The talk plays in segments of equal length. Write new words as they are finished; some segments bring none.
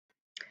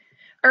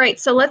All right,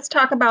 so let's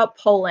talk about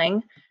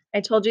polling.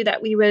 I told you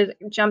that we would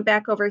jump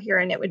back over here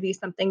and it would be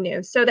something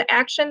new. So the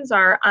actions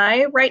are,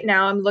 right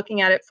now I'm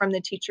looking at it from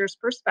the teacher's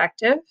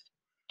perspective.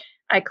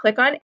 I click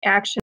on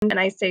action and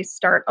I say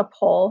start a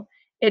poll.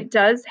 It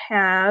does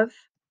have,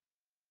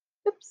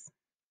 oops,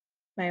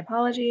 my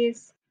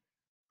apologies,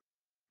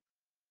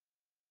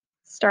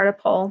 start a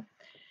poll.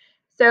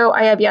 So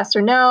I have yes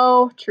or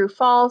no, true,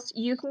 false.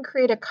 You can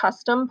create a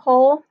custom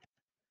poll.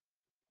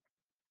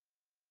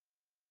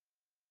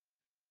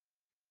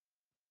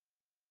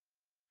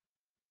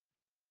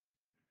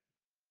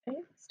 Okay,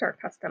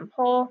 start custom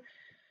poll.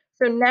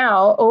 So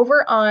now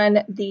over on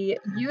the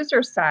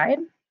user side,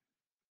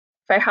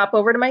 if I hop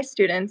over to my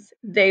students,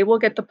 they will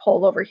get the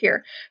poll over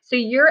here. So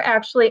you're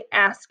actually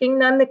asking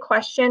them the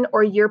question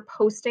or you're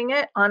posting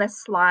it on a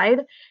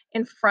slide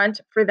in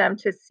front for them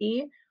to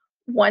see.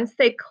 Once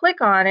they click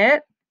on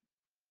it,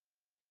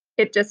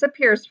 it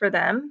disappears for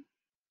them.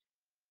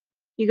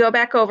 You go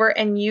back over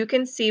and you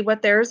can see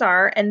what theirs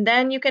are, and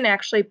then you can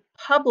actually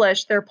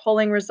publish their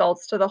polling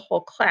results to the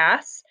whole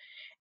class,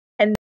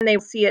 and then they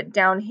see it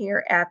down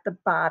here at the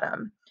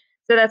bottom.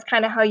 So that's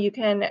kind of how you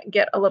can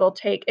get a little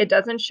take. It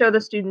doesn't show the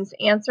students'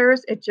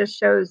 answers, it just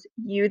shows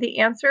you the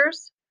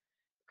answers.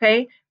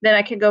 Okay, then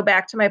I could go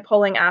back to my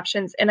polling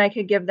options and I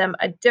could give them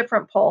a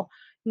different poll.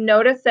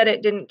 Notice that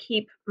it didn't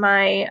keep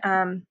my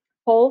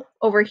poll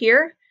over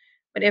here,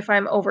 but if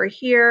I'm over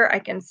here, I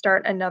can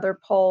start another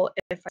poll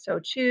if I so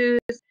choose.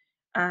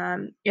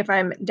 If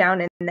I'm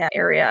down in that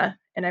area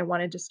and I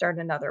wanted to start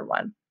another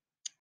one.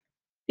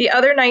 The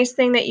other nice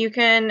thing that you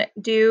can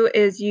do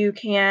is you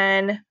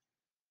can,